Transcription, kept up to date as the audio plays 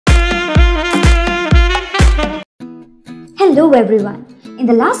Hello everyone. In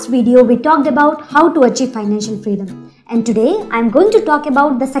the last video we talked about how to achieve financial freedom, and today I am going to talk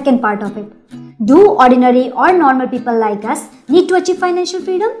about the second part of it. Do ordinary or normal people like us need to achieve financial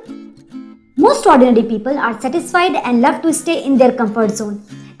freedom? Most ordinary people are satisfied and love to stay in their comfort zone,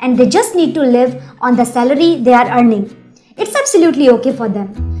 and they just need to live on the salary they are earning. It's absolutely okay for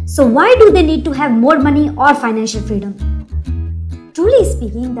them. So why do they need to have more money or financial freedom? Truly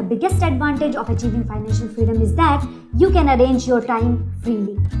speaking, the biggest advantage of achieving financial freedom is that you can arrange your time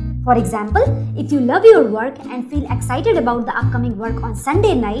freely. For example, if you love your work and feel excited about the upcoming work on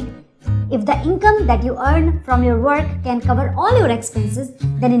Sunday night, if the income that you earn from your work can cover all your expenses,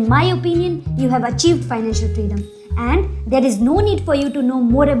 then in my opinion, you have achieved financial freedom. And there is no need for you to know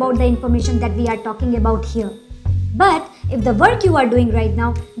more about the information that we are talking about here. But if the work you are doing right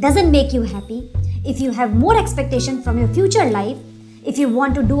now doesn't make you happy, if you have more expectation from your future life, if you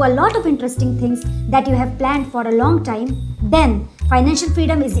want to do a lot of interesting things that you have planned for a long time, then financial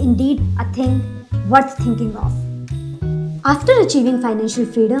freedom is indeed a thing worth thinking of. After achieving financial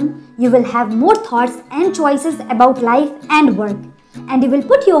freedom, you will have more thoughts and choices about life and work, and you will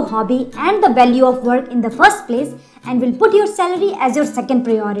put your hobby and the value of work in the first place and will put your salary as your second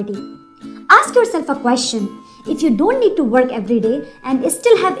priority. Ask yourself a question. If you don't need to work every day and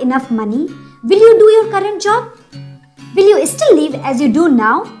still have enough money, will you do your current job? Will you still live as you do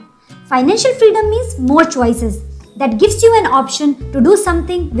now? Financial freedom means more choices. That gives you an option to do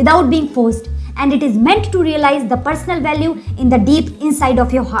something without being forced, and it is meant to realize the personal value in the deep inside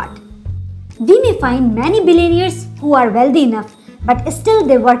of your heart. We may find many billionaires who are wealthy enough, but still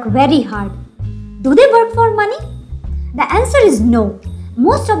they work very hard. Do they work for money? The answer is no.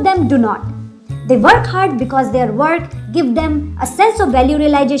 Most of them do not. They work hard because their work gives them a sense of value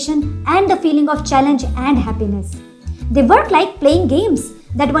realization and a feeling of challenge and happiness. They work like playing games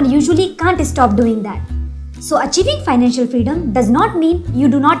that one usually can't stop doing that. So achieving financial freedom does not mean you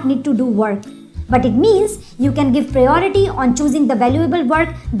do not need to do work, but it means you can give priority on choosing the valuable work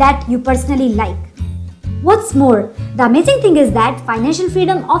that you personally like. What's more, the amazing thing is that financial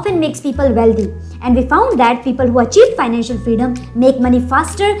freedom often makes people wealthy, and we found that people who achieve financial freedom make money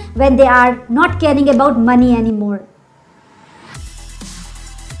faster when they are not caring about money anymore.